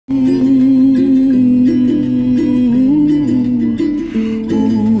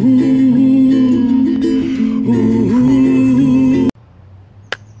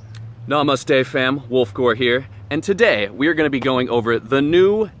Namaste fam, Wolfgore here, and today we are going to be going over the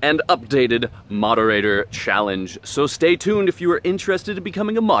new and updated moderator challenge. So stay tuned if you are interested in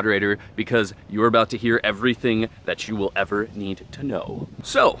becoming a moderator, because you're about to hear everything that you will ever need to know.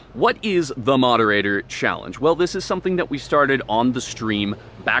 So, what is the moderator challenge? Well, this is something that we started on the stream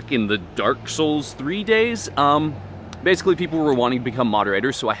back in the Dark Souls 3 days. Basically, people were wanting to become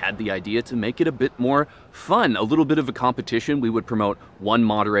moderators, so I had the idea to make it a bit more fun, a little bit of a competition. We would promote one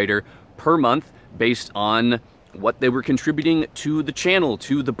moderator per month based on what they were contributing to the channel,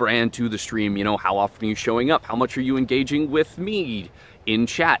 to the brand, to the stream. You know, how often are you showing up? How much are you engaging with me in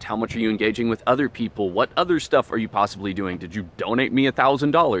chat? How much are you engaging with other people? What other stuff are you possibly doing? Did you donate me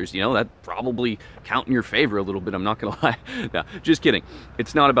 $1,000? You know, that probably count in your favor a little bit, I'm not gonna lie. No, just kidding.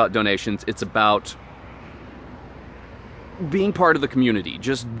 It's not about donations, it's about being part of the community,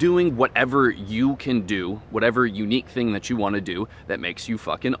 just doing whatever you can do, whatever unique thing that you want to do that makes you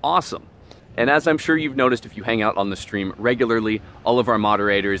fucking awesome. And as I'm sure you've noticed if you hang out on the stream regularly, all of our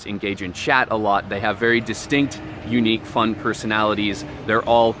moderators engage in chat a lot. They have very distinct, unique, fun personalities. They're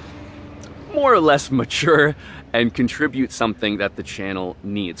all more or less mature and contribute something that the channel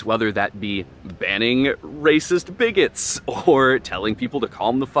needs, whether that be banning racist bigots or telling people to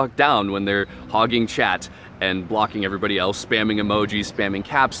calm the fuck down when they're hogging chat and blocking everybody else, spamming emojis, spamming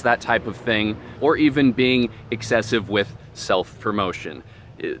caps, that type of thing, or even being excessive with self-promotion.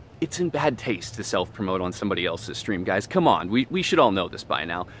 It's in bad taste to self-promote on somebody else's stream, guys. Come on, we should all know this by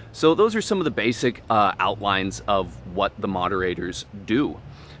now. So those are some of the basic outlines of what the moderators do.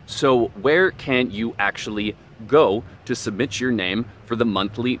 So where can you actually go to submit your name for the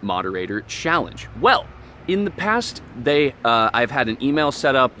monthly moderator challenge? Well, in the past, I've had an email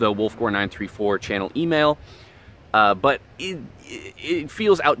set up, the Wolfgore934 channel email, but it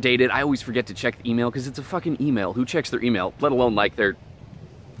feels outdated. I always forget to check the email because it's a fucking email. Who checks their email, let alone like their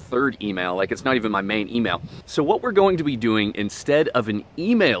third email? Like, it's not even my main email. So what we're going to be doing instead of an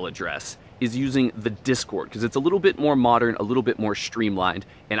email address is using the Discord, because it's a little bit more modern, a little bit more streamlined,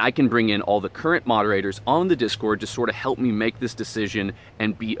 and I can bring in all the current moderators on the Discord to sort of help me make this decision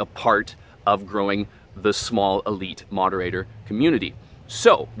and be a part of growing the small elite moderator community.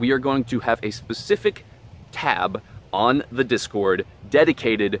 So we are going to have a specific tab on the Discord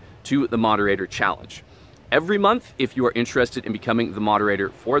dedicated to the moderator challenge. Every month, if you are interested in becoming the moderator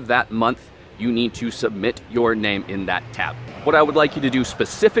for that month, you need to submit your name in that tab. What I would like you to do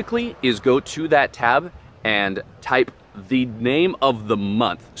specifically is go to that tab and type the name of the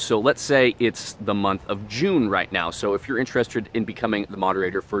month. So let's say it's the month of June right now. So if you're interested in becoming the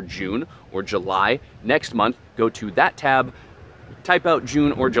moderator for June or July next month, go to that tab, type out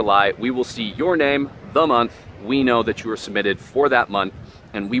June or July. We will see your name, the month. We know that you were submitted for that month,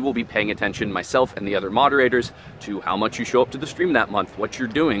 and we will be paying attention, myself and the other moderators, to how much you show up to the stream that month, what you're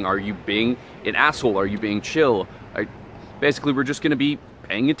doing. Are you being an asshole? Are you being chill? Basically, we're just going to be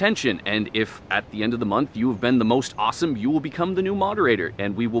paying attention, and if at the end of the month you have been the most awesome, you will become the new moderator,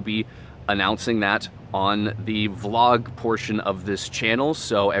 and we will be announcing that on the vlog portion of this channel,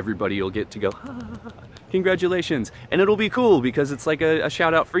 so everybody will get to go, ah, congratulations, and it'll be cool because it's like a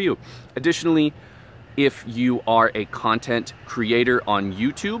shout out for you. Additionally, if you are a content creator on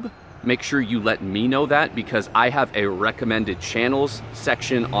YouTube, make sure you let me know that, because I have a recommended channels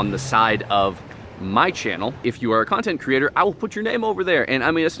section on the side of my channel. If you are a content creator, I will put your name over there. And I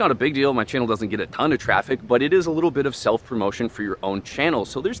mean, it's not a big deal. My channel doesn't get a ton of traffic, but it is a little bit of self-promotion for your own channel.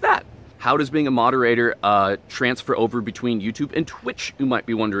 So there's that. How does being a moderator transfer over between YouTube and Twitch, you might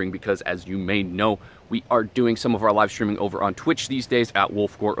be wondering, because as you may know, we are doing some of our live streaming over on Twitch these days at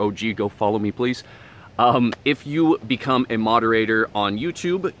Wolfgore OG. Go follow me, please. If you become a moderator on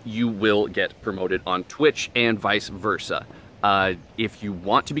YouTube, you will get promoted on Twitch and vice versa. If you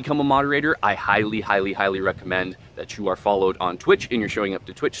want to become a moderator, I highly, highly, highly recommend that you are followed on Twitch and you're showing up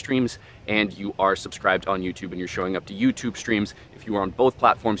to Twitch streams, and you are subscribed on YouTube and you're showing up to YouTube streams. If you are on both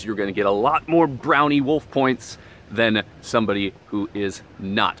platforms, you're going to get a lot more brownie wolf points than somebody who is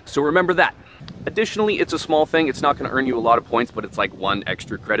not. So remember that. Additionally, it's a small thing. It's not going to earn you a lot of points, but it's like 1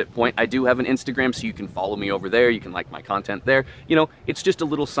 extra credit point. I do have an Instagram, so you can follow me over there. You can like my content there. You know, it's just a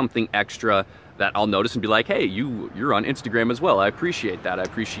little something extra that I'll notice and be like, hey, you're on Instagram as well. I appreciate that. I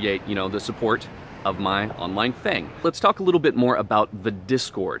appreciate, you know, the support of my online thing. Let's talk a little bit more about the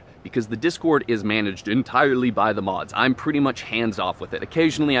Discord, because the Discord is managed entirely by the mods. I'm pretty much hands off with it.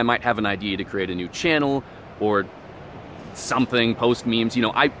 Occasionally, I might have an idea to create a new channel or something, post memes. You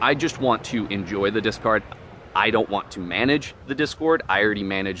know, I just want to enjoy the Discord. I don't want to manage the Discord. I already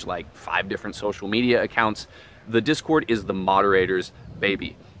manage like 5 different social media accounts. The Discord is the moderator's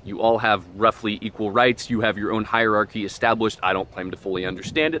baby. You all have roughly equal rights. You have your own hierarchy established. I don't claim to fully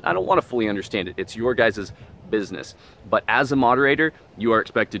understand it. I don't want to fully understand it. It's your guys' business. But as a moderator, you are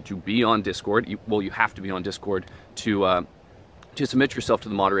expected to be on Discord. You have to be on Discord to submit yourself to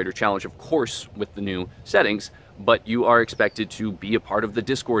the moderator challenge, of course, with the new settings, but you are expected to be a part of the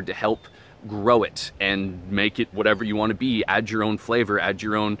Discord to help grow it and make it whatever you want to be. Add your own flavor, add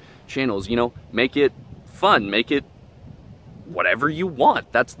your own channels, you know, make it fun, make it whatever you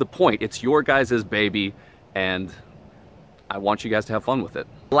want. That's the point. It's your guys' baby, and I want you guys to have fun with it.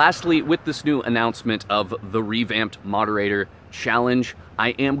 Lastly, with this new announcement of the revamped moderator challenge,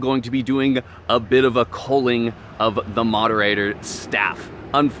 I am going to be doing a bit of a culling of the moderator staff.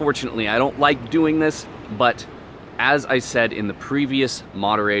 Unfortunately, I don't like doing this, but as I said in the previous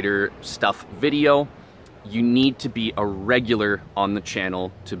moderator stuff video, you need to be a regular on the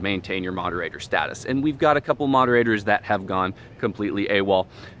channel to maintain your moderator status. And we've got a couple moderators that have gone completely AWOL.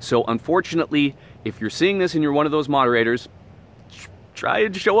 So unfortunately, if you're seeing this and you're one of those moderators, try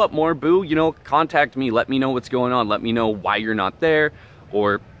and show up more, boo. You know, contact me, let me know what's going on, let me know why you're not there,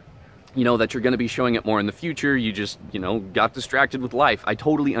 or you know, that you're going to be showing it more in the future. You just, you know, got distracted with life. I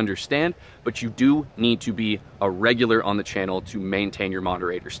totally understand, but you do need to be a regular on the channel to maintain your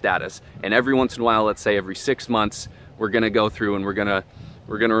moderator status. And every once in a while, let's say every 6 months, we're going to go through and we're going to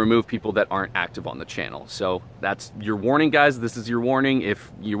remove people that aren't active on the channel. So that's your warning, guys. This is your warning.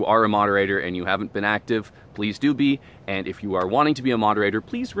 If you are a moderator and you haven't been active, please do be. And if you are wanting to be a moderator,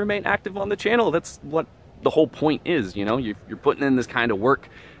 please remain active on the channel. That's what the whole point is. You know, you're putting in this kind of work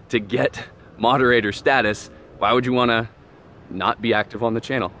to get moderator status. Why would you want to not be active on the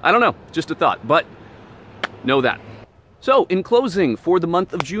channel? I don't know, just a thought, but know that. So in closing, for the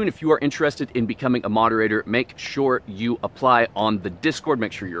month of June, if you are interested in becoming a moderator, make sure you apply on the Discord.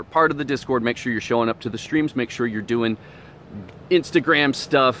 Make sure you're a part of the Discord. Make sure you're showing up to the streams. Make sure you're doing Instagram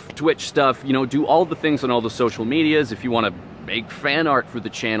stuff, Twitch stuff, you know, do all the things on all the social medias. If you want to make fan art for the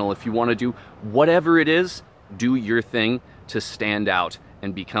channel, if you want to do whatever it is, do your thing to stand out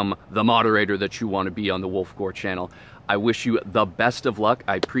and become the moderator that you want to be on the Wolfgore channel. I wish you the best of luck.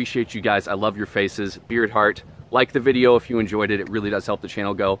 I appreciate you guys. I love your faces. Beard heart. Like the video if you enjoyed it. It really does help the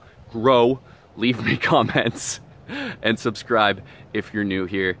channel grow. Leave me comments and subscribe if you're new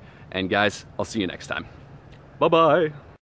here. And guys, I'll see you next time. Bye-bye.